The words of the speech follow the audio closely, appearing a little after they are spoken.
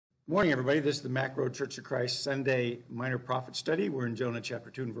Morning, everybody. This is the Mack Church of Christ Sunday Minor Prophet Study. We're in Jonah chapter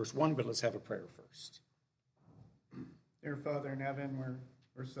 2 and verse 1, but let's have a prayer first. Dear Father in heaven,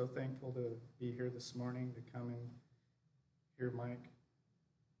 we're so thankful to be here this morning to come and hear Mike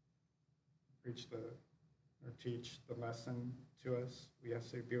teach the lesson to us. We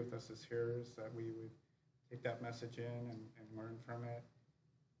ask you to be with us as hearers, that we would take that message in and learn from it.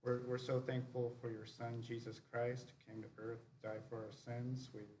 We're so thankful for your Son, Jesus Christ, who came to earth, died for our sins.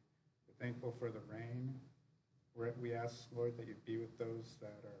 We're thankful for the rain. We ask, Lord, that you'd be with those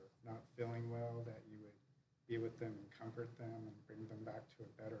that are not feeling well, that you would be with them and comfort them and bring them back to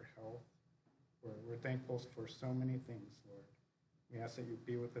a better health. We're thankful for so many things, Lord. We ask that you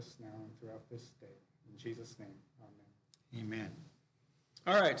be with us now and throughout this day. In Jesus' name, amen. Amen.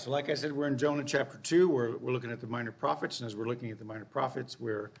 All right, so like I said, we're in Jonah chapter 2. We're looking at the minor prophets, and as we're looking at the minor prophets,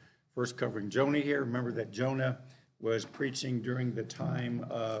 we're first covering Jonah here. Remember that Jonah was preaching during the time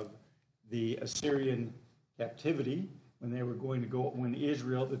of the Assyrian captivity, when they were going to go, when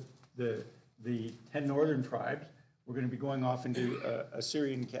Israel, the 10 northern tribes, were going to be going off into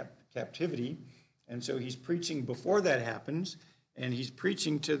Assyrian captivity. And so he's preaching before that happens, and he's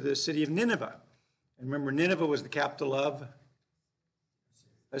preaching to the city of Nineveh. And remember, Nineveh was the capital of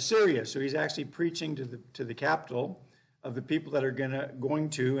Assyria. So he's actually preaching to the capital of the people that are going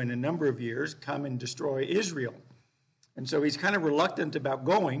to, in a number of years, come and destroy Israel. And so he's kind of reluctant about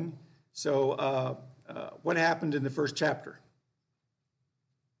going. So what happened in the first chapter?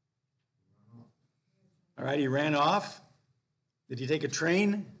 All right, he ran off. Did he take a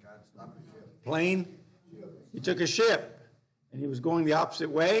train? Plane? He took a ship, and he was going the opposite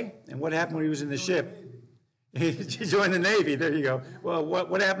way. And what happened when he was in the ship? He joined the Navy. There you go. Well,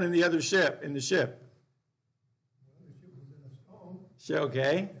 what happened in the other ship? In the ship?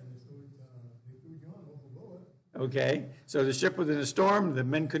 Okay. Okay. So the ship was in a storm. The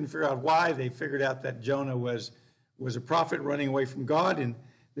men couldn't figure out why. They figured out that Jonah was a prophet running away from God, and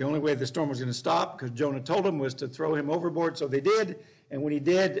the only way the storm was going to stop, because Jonah told them, was to throw him overboard. So they did. And when he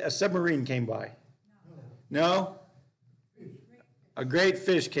did, a submarine came by. No? A great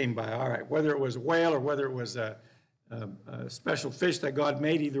fish came by. All right. Whether it was a whale or whether it was a special fish that God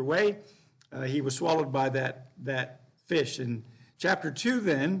made, either way, he was swallowed by that fish. And chapter 2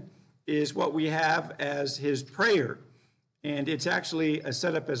 then is what we have as his prayer. And it's actually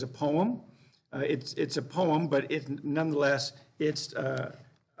set up as a poem. It's a poem, but nonetheless, it's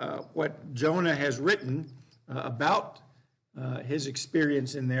what Jonah has written about his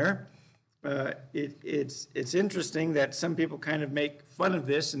experience in there. It's interesting that some people kind of make fun of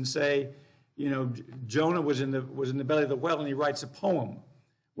this and say, Jonah was in the belly of the whale and he writes a poem.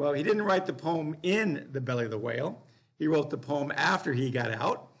 Well, he didn't write the poem in the belly of the whale. He wrote the poem after he got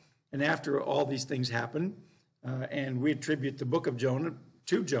out and after all these things happened. And we attribute the book of Jonah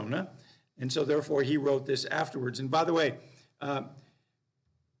to Jonah. And so therefore he wrote this afterwards. And by the way, have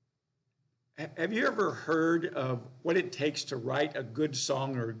you ever heard of what it takes to write a good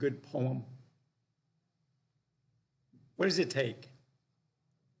song or a good poem? What does it take?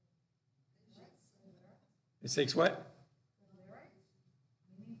 It takes what?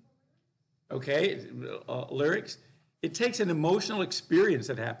 Okay, lyrics. It takes an emotional experience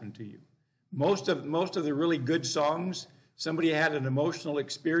that happened to you. Most of the really good songs, somebody had an emotional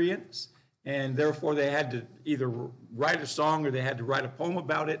experience, and therefore they had to either write a song or they had to write a poem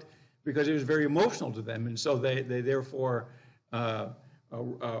about it, because it was very emotional to them, and so they therefore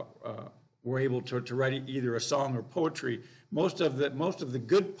were able to write either a song or poetry. Most of the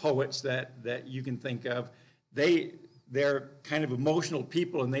good poets that you can think of, they're kind of emotional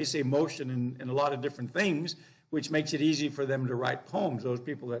people, and they say emotion in a lot of different things, which makes it easy for them to write poems. Those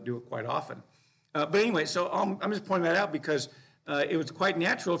people that do it quite often. But anyway, so I'm just pointing that out because it was quite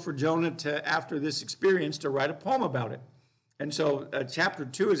natural for Jonah to, after this experience, to write a poem about it. And so chapter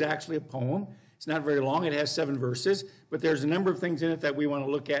 2 is actually a poem. It's not very long. It has 7 verses. But there's a number of things in it that we want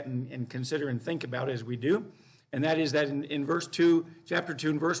to look at and consider and think about as we do. And that is that in verse 2, chapter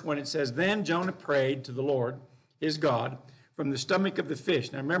 2 and verse 1, it says, "Then Jonah prayed to the Lord, his God, from the stomach of the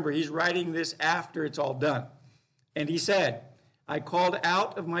fish." Now remember, he's writing this after it's all done. "And he said, I called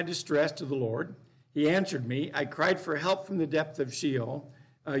out of my distress to the Lord. He answered me. I cried for help from the depth of Sheol.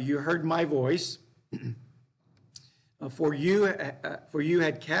 You heard my voice. For you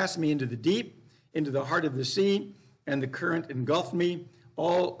had cast me into the deep, into the heart of the sea, and the current engulfed me.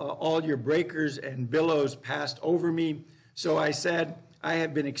 All your breakers and billows passed over me. So I said, I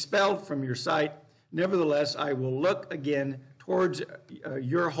have been expelled from your sight. Nevertheless, I will look again towards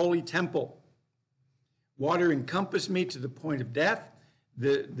your holy temple. Water encompassed me to the point of death.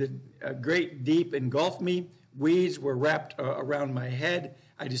 The great deep engulfed me. Weeds were wrapped around my head.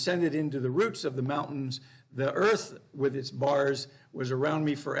 I descended into the roots of the mountains. The earth with its bars was around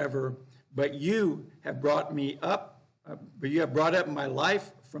me forever. But you have brought me up, you have brought up my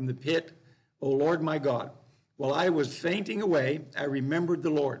life from the pit, O Lord my God. While I was fainting away, I remembered the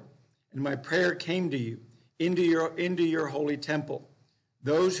Lord, and my prayer came to you into your holy temple.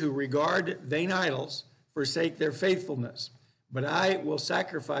 Those who regard vain idols forsake their faithfulness, but I will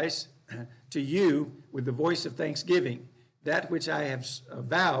sacrifice to you with the voice of thanksgiving. That which I have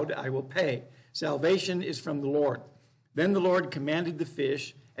vowed I will pay. Salvation is from the Lord. Then the Lord commanded the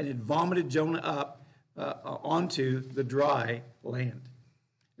fish, and it vomited Jonah up onto the dry land.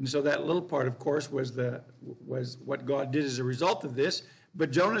 And so that little part, of course, was what God did as a result of this.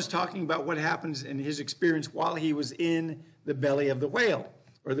 But Jonah's talking about what happens in his experience while he was in the belly of the whale,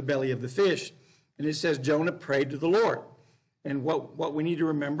 or the belly of the fish. And it says Jonah prayed to the Lord. And what we need to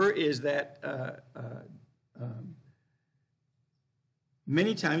remember is that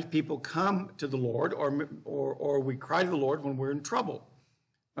many times people come to the Lord, or we cry to the Lord when we're in trouble.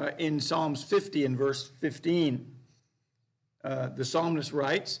 In Psalms 50 and verse 15, the psalmist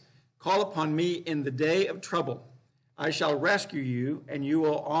writes, "Call upon me in the day of trouble. I shall rescue you, and you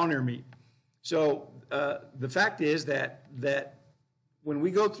will honor me." So the fact is that when we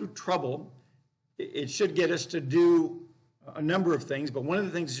go through trouble, it should get us to do a number of things, but one of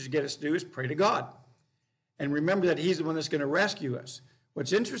the things it should get us to do is pray to God. And remember that he's the one that's going to rescue us.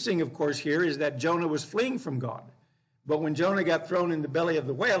 What's interesting, of course, here is that Jonah was fleeing from God. But when Jonah got thrown in the belly of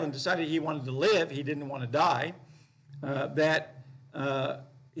the whale and decided he wanted to live, he didn't want to die,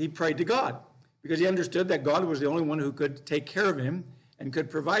 he prayed to God, because he understood that God was the only one who could take care of him and could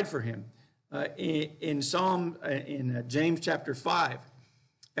provide for him. In James chapter 5,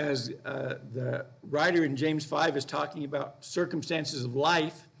 as the writer in James 5 is talking about circumstances of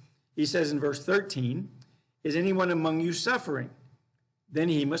life, he says in verse 13, "Is anyone among you suffering? Then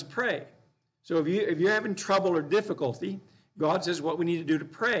he must pray." So if you're having trouble or difficulty, God says what we need to do to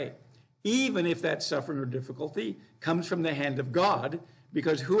pray, even if that suffering or difficulty comes from the hand of God,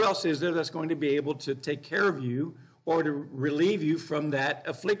 because who else is there that's going to be able to take care of you or to relieve you from that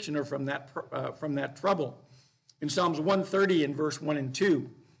affliction or from that trouble? In Psalms 130 in verse 1 and 2,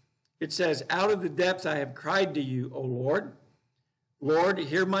 it says, "Out of the depths I have cried to you, O Lord. Lord,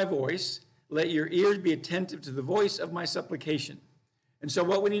 hear my voice. Let your ears be attentive to the voice of my supplication." And so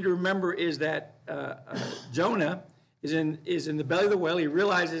what we need to remember is that Jonah is in the belly of the whale. He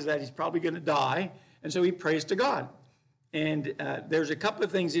realizes that he's probably going to die, and so he prays to God. And there's a couple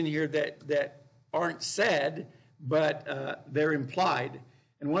of things in here that aren't said, but they're implied.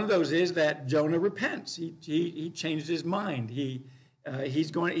 And one of those is that Jonah repents. He changed his mind.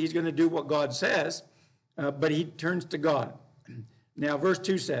 He's going to do what God says, but he turns to God. Now, verse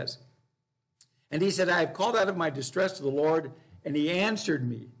 2 says, "And he said, I have called out of my distress to the Lord, and he answered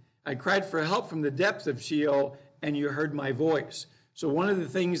me. I cried for help from the depths of Sheol, and you heard my voice." So one of the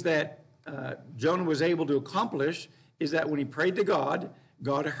things that Jonah was able to accomplish is that when he prayed to God,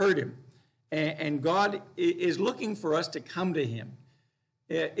 God heard him. And God is looking for us to come to him.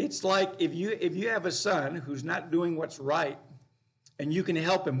 It's like if you have a son who's not doing what's right, and you can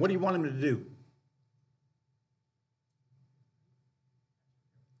help him, what do you want him to do?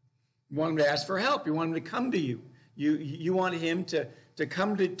 You want him to ask for help. You want him to come to you. You want him to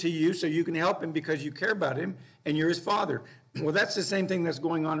come to you so you can help him because you care about him and you're his father. Well, that's the same thing that's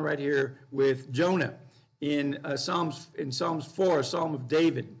going on right here with Jonah. In Psalms 4, a Psalm of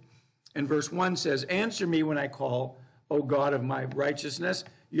David, and verse 1 says, "Answer me when I call, O God of my righteousness.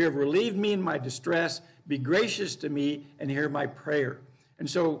 You have relieved me in my distress. Be gracious to me and hear my prayer." And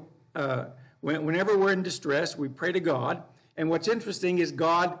so whenever we're in distress, we pray to God. And what's interesting is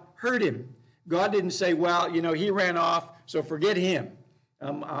God heard him. God didn't say, well, he ran off, so forget him.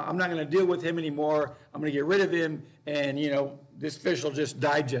 I'm not going to deal with him anymore. I'm going to get rid of him, and, this fish will just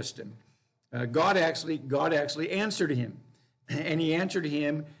digest him. God actually answered him. And he answered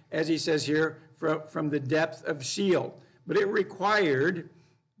him, as he says here, from the depth of Sheol. But it required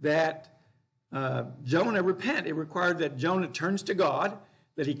that Jonah repent. It required that Jonah turns to God,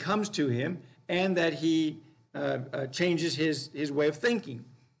 that he comes to him, and that he changes his way of thinking.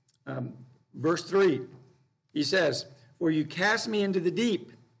 Verse 3, he says, "For you cast me into the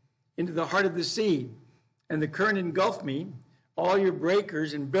deep, into the heart of the sea, and the current engulfed me. All your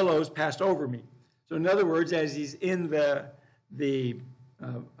breakers and billows passed over me." So in other words, as he's in the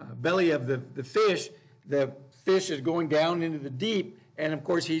belly of the fish is going down into the deep, and of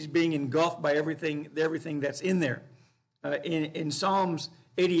course he's being engulfed by everything that's in there. In Psalms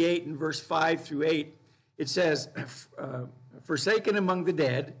 88 and verse 5 through 8, it says, "Forsaken among the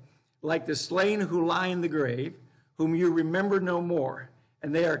dead, like the slain who lie in the grave, whom you remember no more,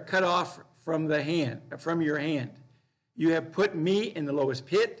 and they are cut off from your hand. You have put me in the lowest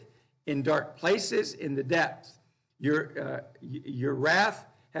pit, in dark places, in the depths. Your wrath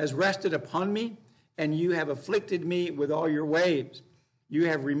has rested upon me, and you have afflicted me with all your waves. You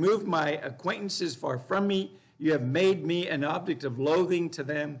have removed my acquaintances far from me. You have made me an object of loathing to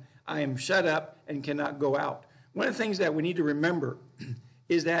them. I am shut up and cannot go out. One of the things that we need to remember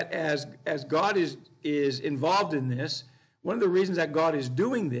is that as God is involved in this, one of the reasons that God is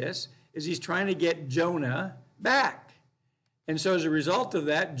doing this is he's trying to get Jonah back. And so as a result of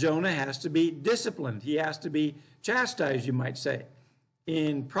that, Jonah has to be disciplined. He has to be chastised, you might say.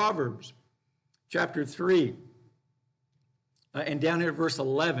 In Proverbs chapter 3, and down here at verse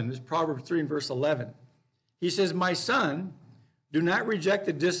 11, this is Proverbs 3 and verse 11. He says, my son, do not reject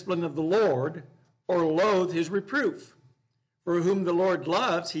the discipline of the Lord or loathe his reproof. For whom the Lord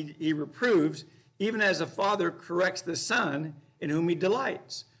loves, he reproves, even as a father corrects the son in whom he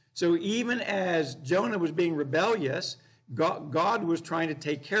delights. So even as Jonah was being rebellious, God was trying to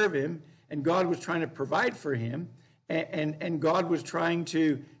take care of him, and God was trying to provide for him, and God was trying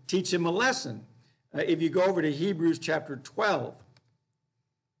to teach him a lesson. If you go over to Hebrews chapter 12,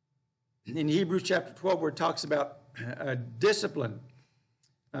 in Hebrews chapter 12 where it talks about discipline,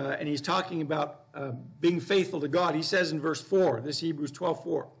 and he's talking about being faithful to God, he says in verse 4, this Hebrews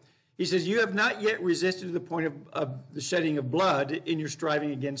 12:4, he says, you have not yet resisted to the point of the shedding of blood in your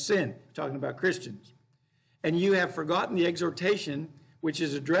striving against sin, talking about Christians. And you have forgotten the exhortation which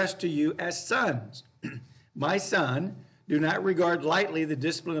is addressed to you as sons. My son, do not regard lightly the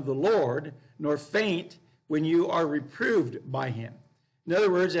discipline of the Lord, nor faint when you are reproved by him. In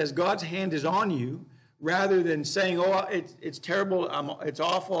other words, as God's hand is on you, rather than saying, oh, it's terrible, it's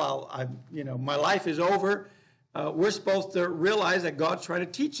awful, my life is over, we're supposed to realize that God's trying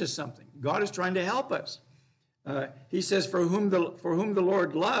to teach us something. God is trying to help us. He says, for whom the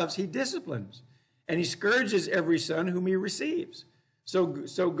Lord loves, he disciplines, and he scourges every son whom he receives.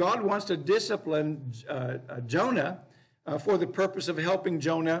 So God wants to discipline Jonah for the purpose of helping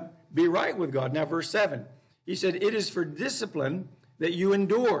Jonah be right with God. Now, verse 7, he said, it is for discipline that you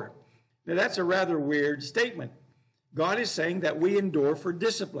endure. Now, that's a rather weird statement. God is saying that we endure for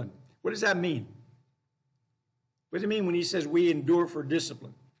discipline. What does that mean? What does it mean when he says we endure for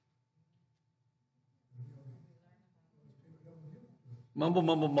discipline? Mumble,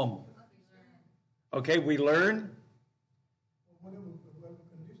 mumble, mumble. Okay, we learn.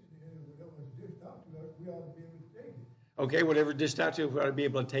 Okay, whatever dished out to, we ought to be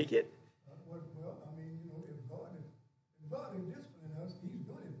able to take it. If God is disciplining us, he's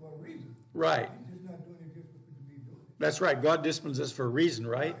doing it for a reason. Right. He's just not doing it just to be doing it. That's right. God disciplines us for a reason,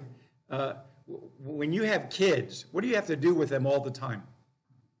 right? When you have kids, what do you have to do with them all the time?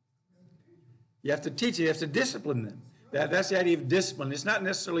 You have to teach them. You have to discipline them. That's the idea of discipline. It's not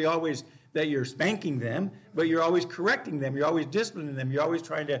necessarily always that you're spanking them, but you're always correcting them. You're always disciplining them. You're always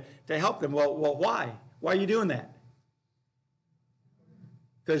trying to help them. Well, why? Why are you doing that?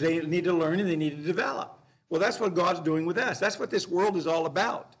 Because they need to learn and they need to develop. Well, that's what God's doing with us. That's what this world is all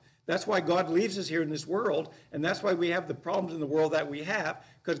about. That's why God leaves us here in this world, and that's why we have the problems in the world that we have,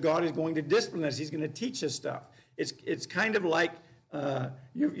 because God is going to discipline us. He's going to teach us stuff. It's kind of like,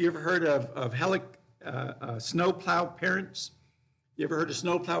 you ever heard of snowplow parents? You ever heard of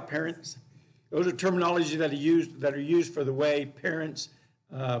snowplow parents? Those are terminologies that are used for the way parents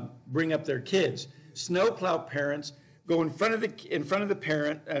bring up their kids. Snowplow parents go in front of the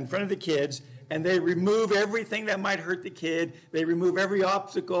kids, and they remove everything that might hurt the kid. They remove every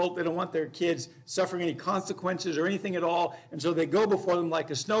obstacle. They don't want their kids suffering any consequences or anything at all. And so they go before them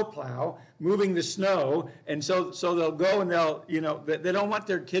like a snowplow, moving the snow. And so they'll go and they don't want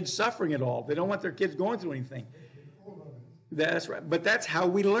their kids suffering at all. They don't want their kids going through anything. That's right. But that's how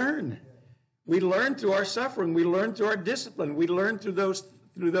we learn. We learn through our suffering. We learn through our discipline. We learn through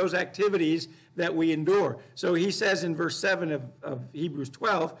those activities that we endure. So he says in verse 7 of Hebrews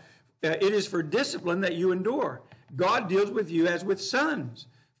 12, it is for discipline that you endure. God deals with you as with sons.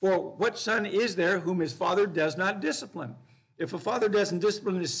 For what son is there whom his father does not discipline? If a father doesn't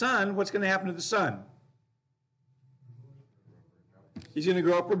discipline his son, what's going to happen to the son? He's going to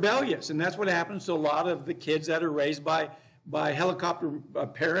grow up rebellious. And that's what happens to a lot of the kids that are raised by helicopter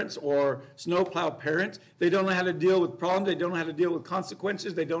parents or snowplow parents. They don't know how to deal with problems. They don't know how to deal with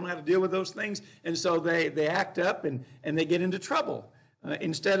consequences. They don't know how to deal with those things. And so they act up and they get into trouble.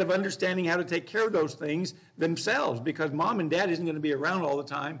 Instead of understanding how to take care of those things themselves, because mom and dad isn't going to be around all the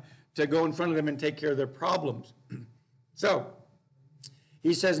time to go in front of them and take care of their problems. So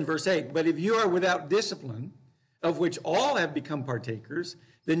he says in verse 8, but if you are without discipline, of which all have become partakers,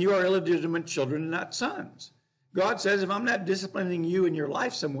 then you are illegitimate children and not sons. God says, if I'm not disciplining you in your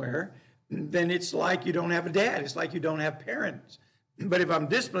life somewhere, then it's like you don't have a dad. It's like you don't have parents. But if I'm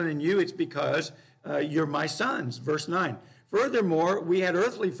disciplining you, it's because you're my sons. Verse 9. Furthermore, we had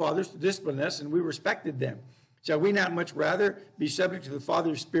earthly fathers to discipline us, and we respected them. Shall we not much rather be subject to the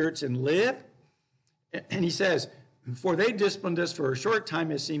Father of spirits and live? And he says, for they disciplined us for a short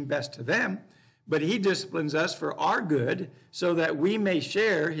time as seemed best to them, but he disciplines us for our good, so that we may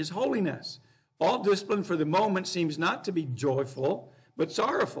share his holiness. All discipline for the moment seems not to be joyful, but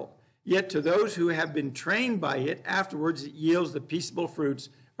sorrowful. Yet to those who have been trained by it, afterwards it yields the peaceable fruits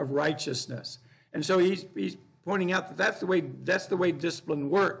of righteousness. And so he's pointing out that that's the way discipline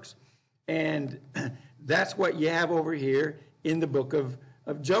works. And that's what you have over here in the book of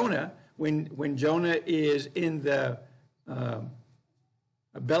Jonah, when Jonah is in the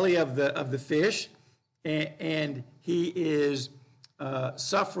belly of the fish, and he is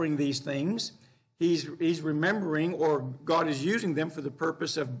suffering these things. He's remembering, or God is using them for the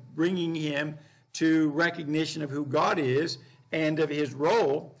purpose of bringing him to recognition of who God is and of his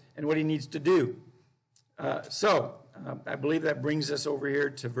role and what he needs to do. So I believe that brings us over here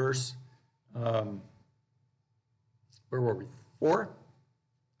to verse, where were we? 4?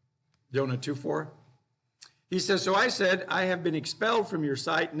 Jonah 2:4. He says, so I said, I have been expelled from your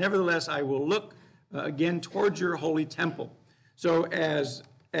sight. Nevertheless, I will look again towards your holy temple. So as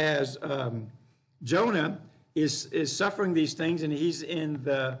Jonah is suffering these things, and he's in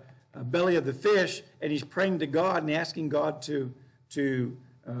the belly of the fish, and he's praying to God and asking God to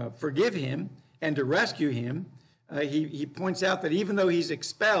forgive him and to rescue him, he points out that even though he's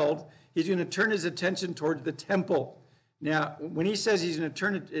expelled, he's going to turn his attention towards the temple. Now, when he says he's going to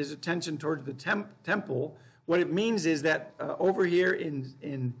turn his attention towards the temple, what it means is that over here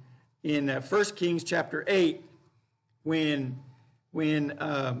in 1 Kings chapter 8, when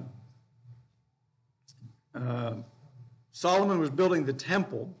Solomon was building the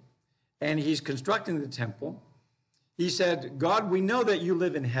temple and he's constructing the temple, he said, God, we know that you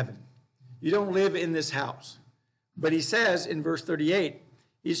live in heaven. You don't live in this house. But he says in verse 38,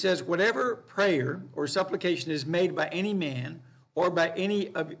 he says, whatever prayer or supplication is made by any man or by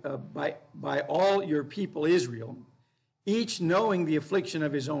by all your people Israel, each knowing the affliction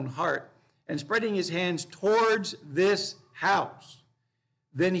of his own heart and spreading his hands towards this house,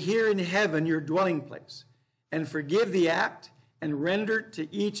 then hear in heaven your dwelling place, and forgive the act, and render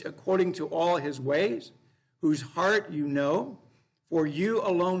to each according to all his ways, whose heart you know, for you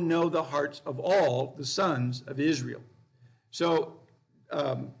alone know the hearts of all the sons of Israel. So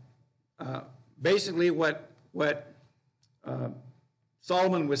basically what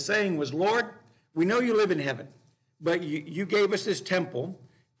Solomon was saying was, Lord, we know you live in heaven, but you gave us this temple,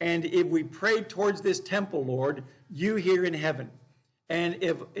 and if we pray towards this temple, Lord, you hear in heaven. And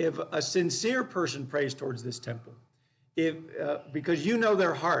if a sincere person prays towards this temple, because you know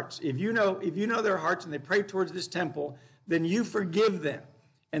their hearts, if you know their hearts and they pray towards this temple, then you forgive them.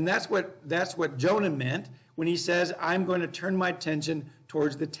 And that's what Jonah meant when he says, I'm going to turn my attention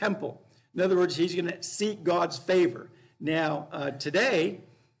towards the temple. In other words, he's going to seek God's favor. Now, today,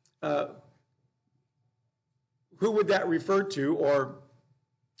 who would that refer to, or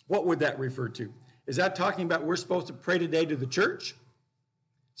what would that refer to? Is that talking about we're supposed to pray today to the church?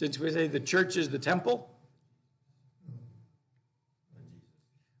 Since we say the church is the temple?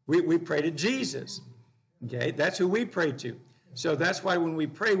 We pray to Jesus. Okay, that's who we pray to. So that's why when we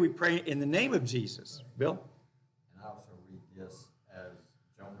pray in the name of Jesus. Bill? And I also read this as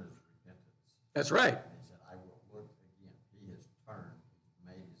Jonah's repentance. That's right. And he said, I will look again. He has turned, he's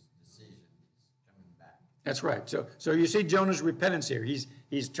made his decision, he's coming back. That's right. So you see Jonah's repentance here. He's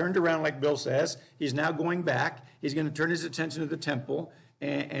turned around, like Bill says. He's now going back. He's going to turn his attention to the temple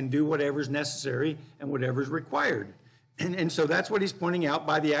and do whatever's necessary and whatever's required. And so that's what he's pointing out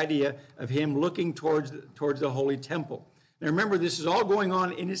by the idea of him looking towards the holy temple. Now remember, this is all going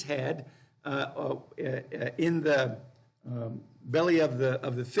on in his head, in the belly of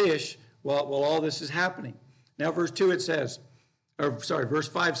the fish, while all this is happening. Now verse 5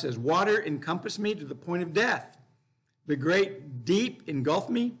 says, water encompassed me to the point of death. The great deep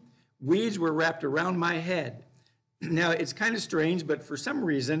engulfed me. Weeds were wrapped around my head. Now it's kind of strange, but for some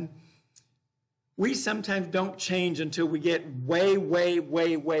reason, we sometimes don't change until we get way, way,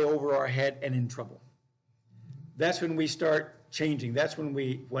 way, way over our head and in trouble. That's when we start changing. That's when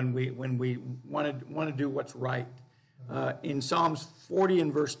we want to do what's right. In Psalms 40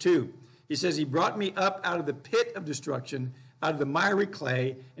 and verse 2, he says, he brought me up out of the pit of destruction, out of the miry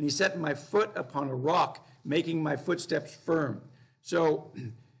clay, and he set my foot upon a rock, making my footsteps firm. So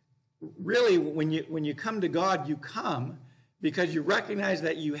really, when you come to God, you come because you recognize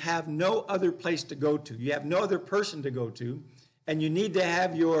that you have no other place to go to. You have no other person to go to, and you need to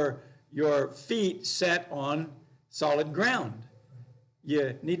have your feet set on solid ground.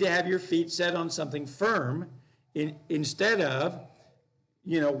 You need to have your feet set on something firm instead of,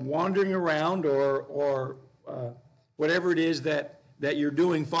 wandering around or whatever it is that you're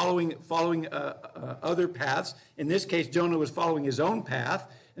doing, following other paths. In this case, Jonah was following his own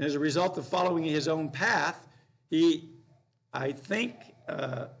path, and as a result of following his own path, I think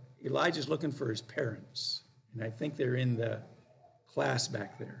Elijah's looking for his parents, and I think they're in the class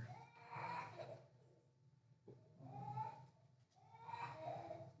back there.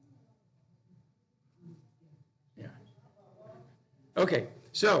 Yeah. Okay,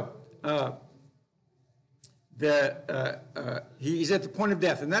 so he's at the point of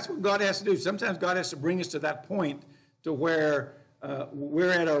death, and that's what God has to do. Sometimes God has to bring us to that point to where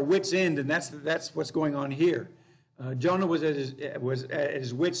we're at our wits' end, and that's what's going on here. Jonah was at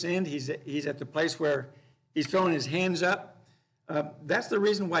his wits' end. He's at the place where he's throwing his hands up. That's the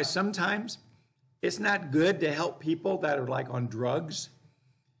reason why sometimes it's not good to help people that are like on drugs,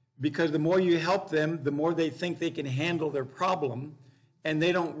 because the more you help them, the more they think they can handle their problem, and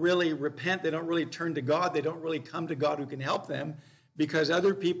they don't really repent. They don't really turn to God. They don't really come to God who can help them, because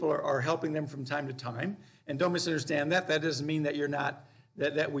other people are helping them from time to time. And don't misunderstand that. That doesn't mean that you're not,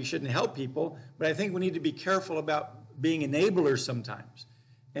 that we shouldn't help people. But I think we need to be careful about being enablers sometimes.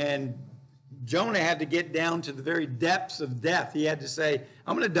 And Jonah had to get down to the very depths of death. He had to say,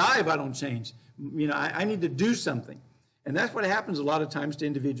 I'm going to die if I don't change. I need to do something. And that's what happens a lot of times to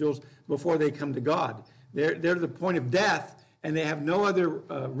individuals before they come to God. They're at the point of death, and they have no other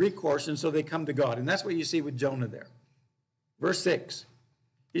recourse, and so they come to God. And that's what you see with Jonah there. Verse 6,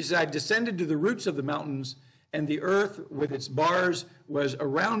 he says, I descended to the roots of the mountains, and the earth with its bars was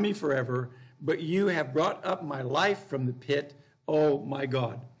around me forever, but you have brought up my life from the pit, oh my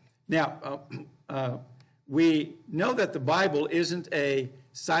God. Now, we know that the Bible isn't a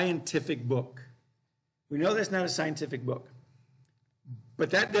scientific book. We know that's not a scientific book. But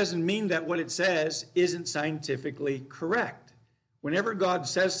that doesn't mean that what it says isn't scientifically correct. Whenever God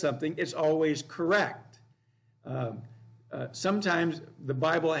says something, it's always correct. Sometimes the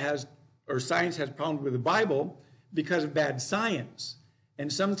Bible has, or science has problems with the Bible because of bad science.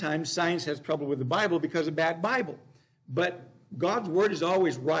 And sometimes science has trouble with the Bible because of bad Bible. But God's word is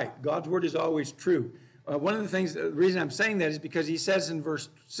always right. God's word is always true. One of the things, the reason I'm saying that is because he says in verse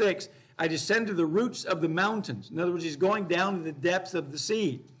 6, I descend to the roots of the mountains. In other words, he's going down to the depths of the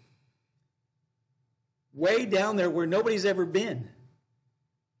sea. Way down there where nobody's ever been.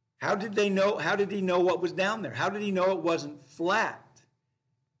 How did they know? How did he know what was down there? How did he know it wasn't flat?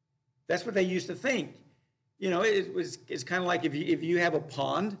 That's what they used to think. It's kind of like if you have a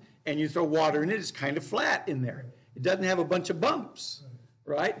pond and you throw water in it, it's kind of flat in there. It doesn't have a bunch of bumps,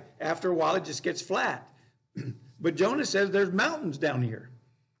 right? After a while, it just gets flat. But Jonah says there's mountains down here.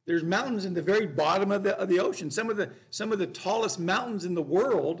 There's mountains in the very bottom of the ocean. Some of the tallest mountains in the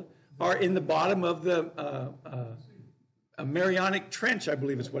world are in the bottom of the Marianic Trench, I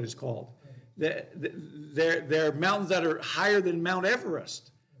believe is what it's called. They're mountains that are higher than Mount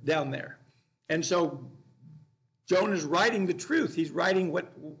Everest down there. And so Jonah's writing the truth. He's writing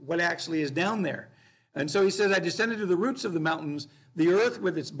what actually is down there. And so he says, I descended to the roots of the mountains. The earth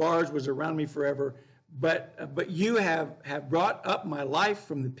with its bars was around me forever. But you have brought up my life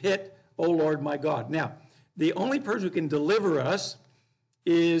from the pit, O Lord my God. Now, the only person who can deliver us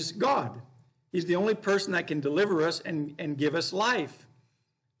is God. He's the only person that can deliver us and give us life.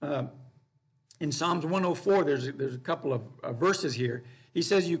 In Psalms 104, there's a couple of verses here. He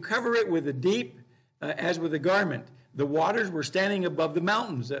says, you cover it with the deep as with a garment. The waters were standing above the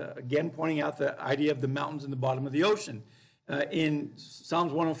mountains. Again, pointing out the idea of the mountains in the bottom of the ocean. In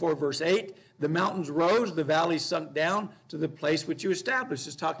Psalms 104, verse 8, the mountains rose, the valleys sunk down to the place which you established.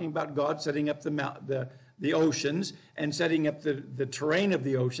 It's talking about God setting up the oceans and setting up the terrain of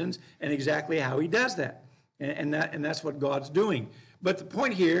the oceans and exactly how he does that. And that's what God's doing. But the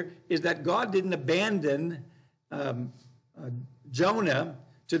point here is that God didn't abandon Jonah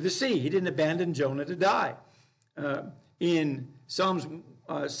to the sea. He didn't abandon Jonah to die. In Psalms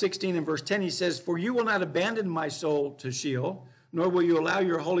 16 and verse 10, he says, for you will not abandon my soul to Sheol, nor will you allow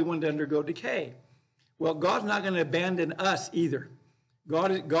your Holy One to undergo decay. Well, God's not going to abandon us either.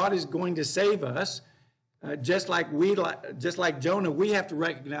 God is going to save us. Just like Jonah, we have to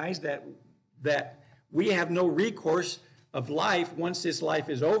recognize that we have no recourse of life once this life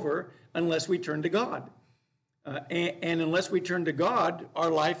is over unless we turn to God. And unless we turn to God,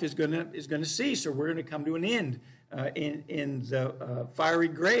 our life is going to cease, or we're going to come to an end in the fiery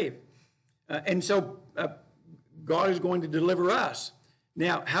grave. And so God is going to deliver us.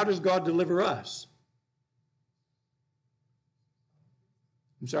 Now, how does God deliver us?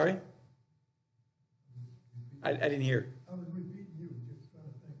 I'm sorry? I didn't hear. I was repeating you, just trying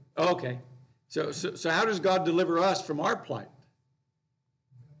to think. Oh, okay. So how does God deliver us from our plight?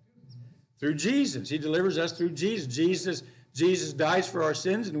 Through Jesus. He delivers us through Jesus. Jesus dies for our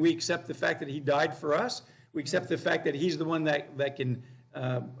sins, and we accept the fact that he died for us. We accept the fact that he's the one that can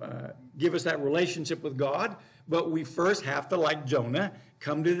give us that relationship with God. But we first have to, like Jonah,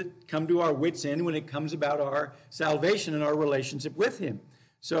 come to our wits' end when it comes about our salvation and our relationship with him.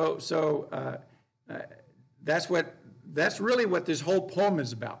 So that's really what this whole poem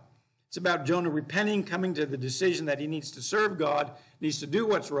is about. It's about Jonah repenting, coming to the decision that he needs to serve God, needs to do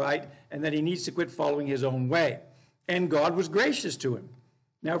what's right, and that he needs to quit following his own way. And God was gracious to him.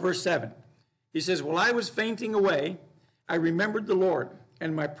 Now, verse 7. He says, "While I was fainting away, I remembered the Lord,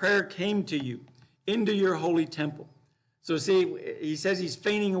 and my prayer came to you into your holy temple." So see, he says he's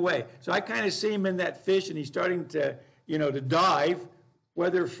fainting away. So I kind of see him in that fish, and he's starting to, to dive,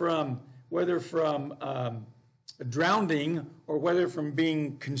 whether from drowning or whether from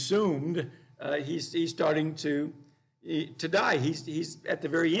being consumed. He's starting to die. He's at the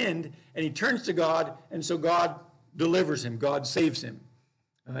very end, and he turns to God, and so God delivers him. God saves him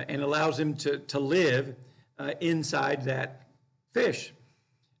and allows him to live inside that fish.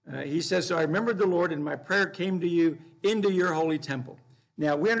 He says, "So I remembered the Lord, and my prayer came to you into your holy temple."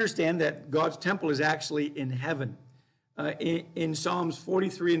 Now, we understand that God's temple is actually in heaven. In Psalms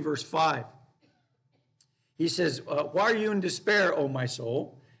 43 and verse 5, he says, "Why are you in despair, O my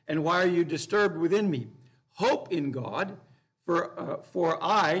soul? And why are you disturbed within me? Hope in God, for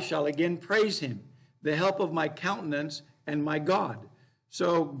I shall again praise him, the help of my countenance and my God."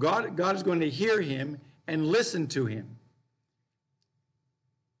 So God is going to hear him and listen to him.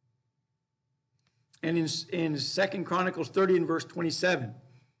 And in 2 Chronicles 30 and verse 27,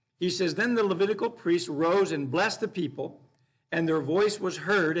 he says, "Then the Levitical priests rose and blessed the people, and their voice was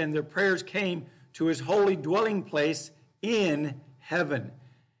heard, and their prayers came to his holy dwelling place in heaven."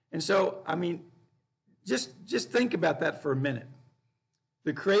 And so, just think about that for a minute.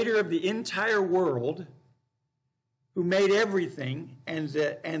 The creator of the entire world, who made everything, and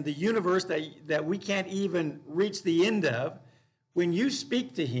the universe that we can't even reach the end of, when you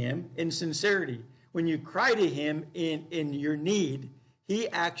speak to him in sincerity, when you cry to him in your need, he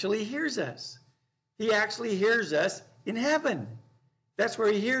actually hears us. He actually hears us in heaven. That's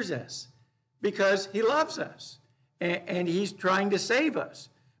where he hears us, because he loves us, and he's trying to save us.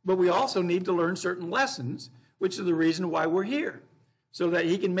 But we also need to learn certain lessons, which is the reason why we're here, so that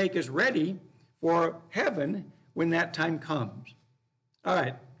he can make us ready for heaven when that time comes. All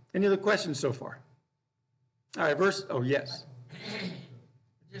right. Any other questions so far? All right. Yes.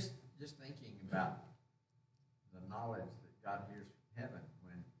 Just thinking about the knowledge that God hears from heaven,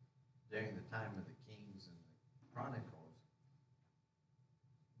 when during the time of the Kings and the Chronicles,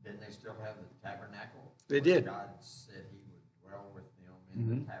 didn't they still have the tabernacle? They did. God said he would dwell with them in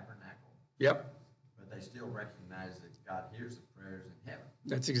the tabernacle. Yep. But they still recognize that God hears the prayers in heaven.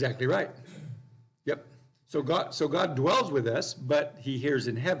 That's exactly right. Yep. So God dwells with us, but he hears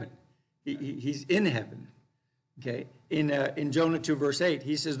in heaven. He's in heaven. Okay. In Jonah 2 verse 8,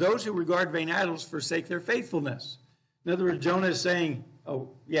 he says, "Those who regard vain idols forsake their faithfulness." In other words, Jonah is saying, oh,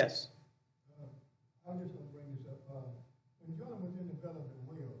 yes. I'm just going to bring this up. When Jonah was in the belly of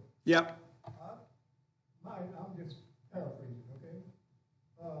the whale, Yep. I'm just paraphrasing, okay?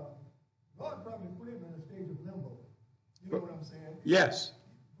 God probably put him in a stage of limbo. You know what I'm saying? Yes.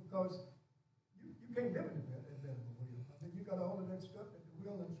 Because you can't live in the belly of the whale. I mean, you got all of that stuff that the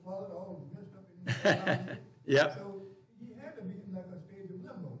whale and swallowed, all the messed up in his Yep. So he had to be in like a stage of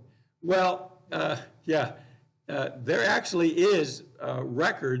limbo. Well, yeah. There actually is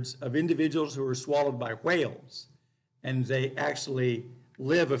records of individuals who were swallowed by whales, and they actually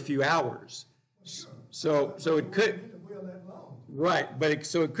live a few hours. So it could, right? But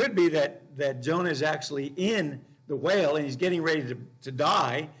so it could be that Jonah is actually in the whale and he's getting ready to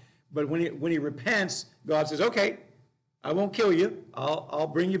die. But when he repents, God says, "Okay, I won't kill you. I'll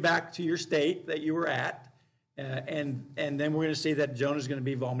bring you back to your state that you were at, and then we're going to see that Jonah's going to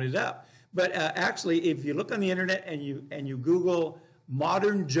be vomited up." But actually, if you look on the internet and you Google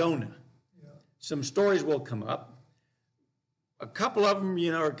modern Jonah, some stories will come up. A couple of them,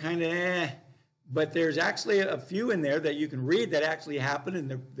 are kind of but there's actually a few in there that you can read that actually happened,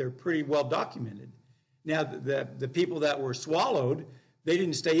 and they're pretty well documented. Now, the people that were swallowed, they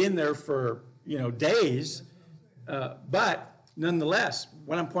didn't stay in there for days, but nonetheless,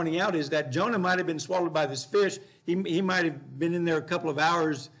 what I'm pointing out is that Jonah might have been swallowed by this fish. He might have been in there a couple of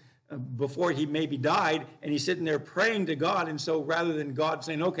hours before he maybe died, and he's sitting there praying to God. And so rather than God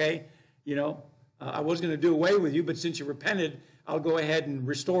saying, okay, I was going to do away with you, but since you repented, I'll go ahead and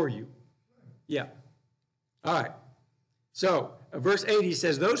restore you. Yeah. All right. So verse 8, he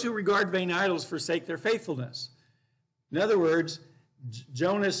says, those who regard vain idols forsake their faithfulness. In other words,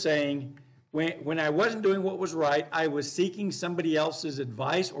 Jonah's saying, when I wasn't doing what was right, I was seeking somebody else's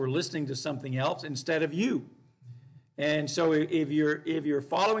advice or listening to something else instead of you. And so if you're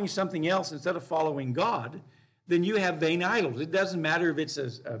following something else instead of following God, then you have vain idols. It doesn't matter if it's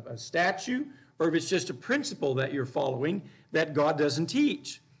a statue or if it's just a principle that you're following that God doesn't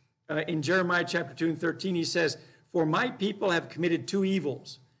teach. In Jeremiah chapter 2 and 13, he says, for my people have committed two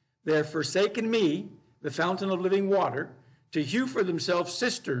evils. They have forsaken me, the fountain of living water, to hew for themselves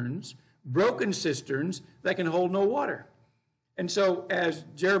cisterns, broken cisterns that can hold no water. And so as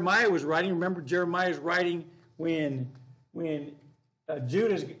Jeremiah was writing, remember Jeremiah is writing when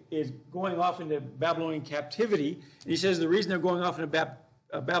Judah is going off into Babylonian captivity. And he says the reason they're going off into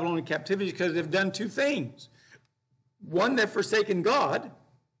Babylonian captivity is because they've done two things. One, they've forsaken God,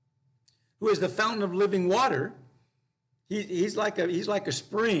 who is the fountain of living water. He's like a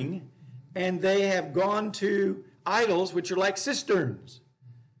spring, and they have gone to idols, which are like cisterns.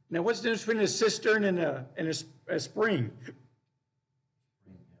 Now, what's the difference between a cistern and a spring? Spring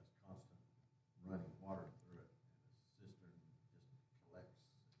has constant running water through it. A cistern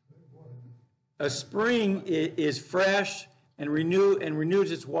just collects. A spring is fresh and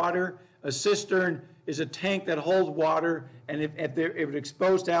renews its water. A cistern is a tank that holds water, and if it's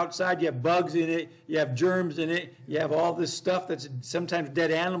exposed to outside, you have bugs in it, you have germs in it, you have all this stuff that's sometimes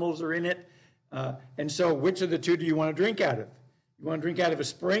dead animals are in it. And so which of the two do you want to drink out of? You want to drink out of a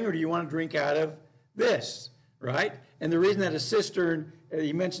spring, or do you want to drink out of this, right? And the reason that a cistern,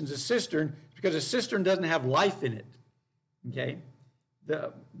 he mentions a cistern, is because a cistern doesn't have life in it, okay?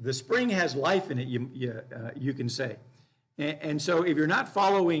 The spring has life in it, you can say. And so if you're not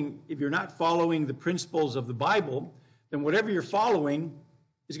following the principles of the Bible, then whatever you're following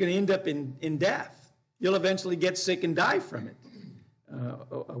is going to end up in death. You'll eventually get sick and die from it,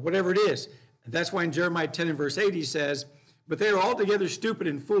 whatever it is. And that's why in Jeremiah 10 and verse 8 he says, but they are altogether stupid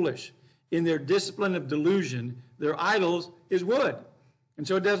and foolish. In their discipline of delusion, their idols is wood. And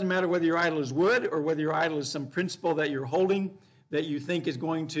so it doesn't matter whether your idol is wood or whether your idol is some principle that you're holding that you think is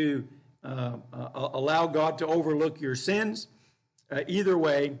going to allow God to overlook your sins. Either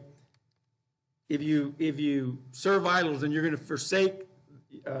way, if you serve idols, then you're going to forsake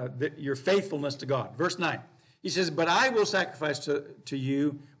your faithfulness to God. Verse 9, he says, but I will sacrifice to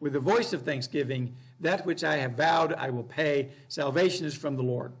you with the voice of thanksgiving. That which I have vowed, I will pay. Salvation is from the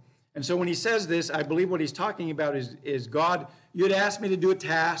Lord. And so when he says this, I believe what he's talking about is God, you'd asked me to do a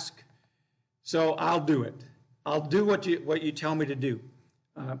task, so I'll do it. I'll do what you tell me to do.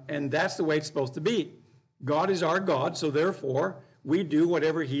 And that's the way it's supposed to be. God is our God, so therefore we do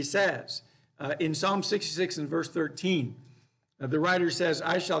whatever he says. In Psalm 66 and verse 13, the writer says,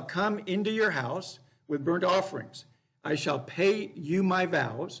 I shall come into your house with burnt offerings. I shall pay you my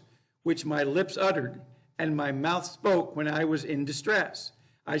vows, which my lips uttered, and my mouth spoke when I was in distress.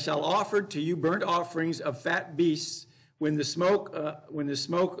 I shall offer to you burnt offerings of fat beasts with the smoke of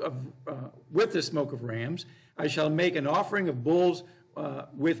rams. I shall make an offering of bulls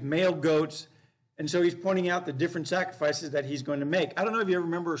with male goats. And so he's pointing out the different sacrifices that he's going to make. I don't know if you ever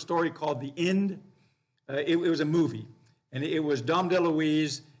remember a story called The End. It was a movie, and it was Dom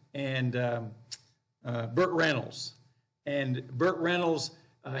DeLuise and Burt Reynolds. And Burt Reynolds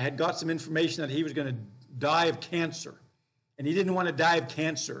had got some information that he was going to die of cancer, and he didn't want to die of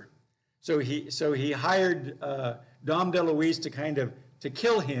cancer. So he hired Dom DeLuise to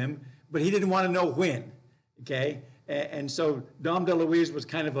kill him, but he didn't want to know when, okay? And so Dom DeLuise was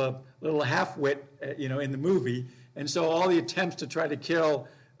kind of a little half-wit, in the movie. And so all the attempts to try to kill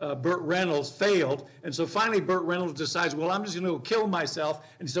Burt Reynolds failed. And so finally Burt Reynolds decides, well, I'm just going to go kill myself.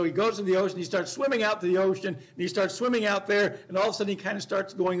 And so he goes to the ocean. He starts swimming out to the ocean. And he starts swimming out there. And all of a sudden he kind of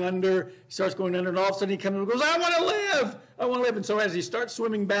starts going under. He starts going under. And all of a sudden he comes and goes, I want to live. I want to live. And so as he starts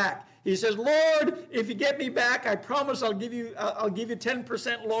swimming back, he says, Lord, if you get me back, I promise I'll give you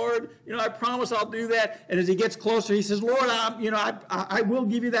 10%, Lord. I promise I'll do that. And as he gets closer, he says, Lord, I will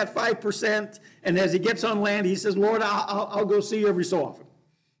give you that 5%. And as he gets on land, he says, Lord, I'll go see you every so often.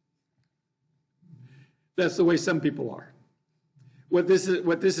 That's the way some people are. What this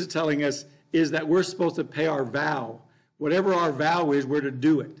is telling us is that we're supposed to pay our vow. Whatever our vow is, we're to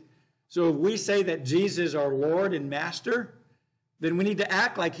do it. So if we say that Jesus is our Lord and Master, then we need to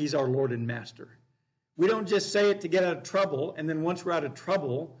act like he's our Lord and Master. We don't just say it to get out of trouble, and then once we're out of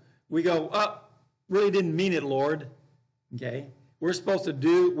trouble, we go, oh, really didn't mean it, Lord. Okay? we're supposed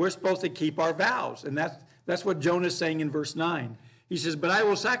to keep our vows. And that's what Jonah's saying in verse 9. He says, but I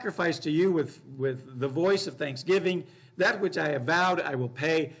will sacrifice to you with the voice of thanksgiving. That which I have vowed, I will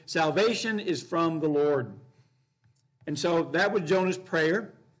pay. Salvation is from the Lord. And so that was Jonah's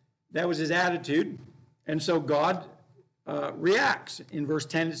prayer. That was his attitude. And so God reacts. In verse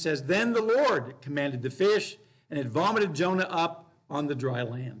 10, it says, then the Lord commanded the fish, and it vomited Jonah up on the dry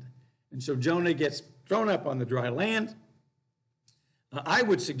land. And so Jonah gets thrown up on the dry land. I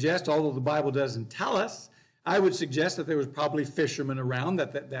would suggest, although the Bible doesn't tell us, I would suggest that there was probably fishermen around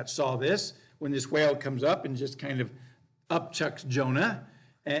that saw this when this whale comes up and just kind of upchucks Jonah.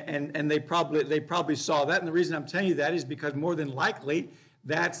 And they probably saw that. And the reason I'm telling you that is because more than likely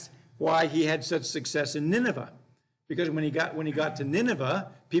that's why he had such success in Nineveh. Because when he got to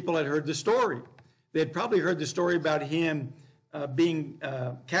Nineveh, people had heard the story. They had probably heard the story about him being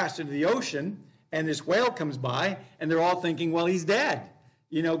cast into the ocean, and this whale comes by, and they're all thinking, well, he's dead.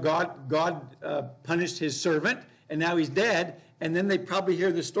 You know, God punished his servant, and now he's dead. And then they probably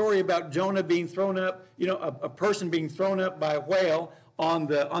hear the story about Jonah being thrown up, you know, a person being thrown up by a whale on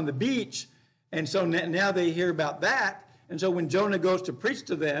the beach. And so now they hear about that. And so when Jonah goes to preach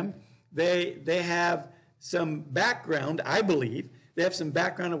to them, they have some background, I believe. They have some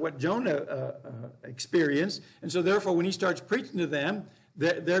background of what Jonah experienced. And so therefore, when he starts preaching to them,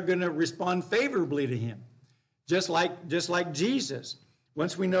 they're going to respond favorably to him. Just like Jesus.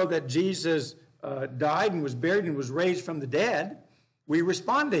 Once we know that Jesus died and was buried and was raised from the dead, we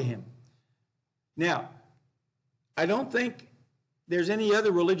respond to him. Now, I don't think there's any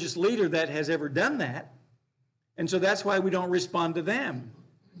other religious leader that has ever done that. And so that's why we don't respond to them.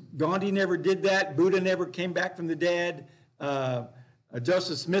 Gandhi never did that. Buddha never came back from the dead.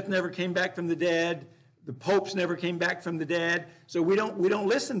 Joseph Smith never came back from the dead. The popes never came back from the dead. So we don't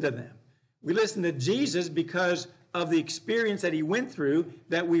listen to them. We listen to Jesus because of the experience that he went through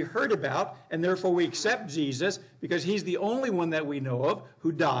that we heard about, and therefore we accept Jesus because he's the only one that we know of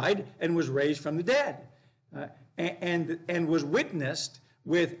who died and was raised from the dead and was witnessed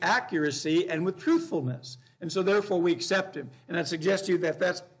with accuracy and with truthfulness. And so therefore we accept him. And I suggest to you that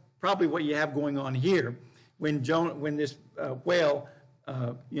that's probably what you have going on here when this whale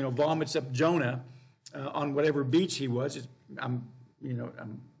vomits up Jonah on whatever beach he was. I'm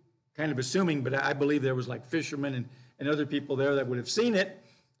kind of assuming, but I believe there was like fishermen and other people there that would have seen it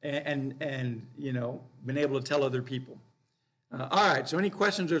and been able to tell other people. All right, so any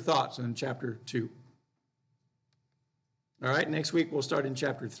questions or thoughts on chapter 2? All right, next week we'll start in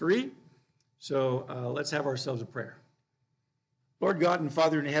chapter 3. So let's have ourselves a prayer. Lord God and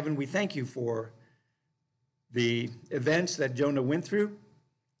Father in heaven, we thank you for the events that Jonah went through,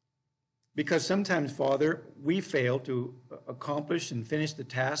 because sometimes, Father, we fail to accomplish and finish the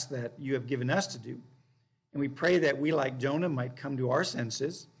task that you have given us to do. And we pray that we, like Jonah, might come to our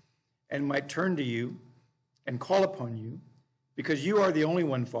senses and might turn to you and call upon you, because you are the only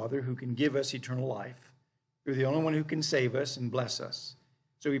one, Father, who can give us eternal life. You're the only one who can save us and bless us.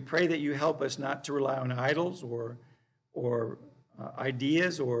 So we pray that you help us not to rely on idols or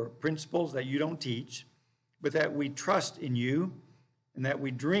ideas or principles that you don't teach, but that we trust in you and that we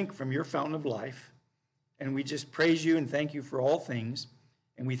drink from your fountain of life. And we just praise you and thank you for all things.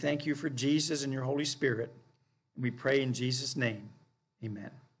 And we thank you for Jesus and your Holy Spirit. And we pray in Jesus' name. Amen.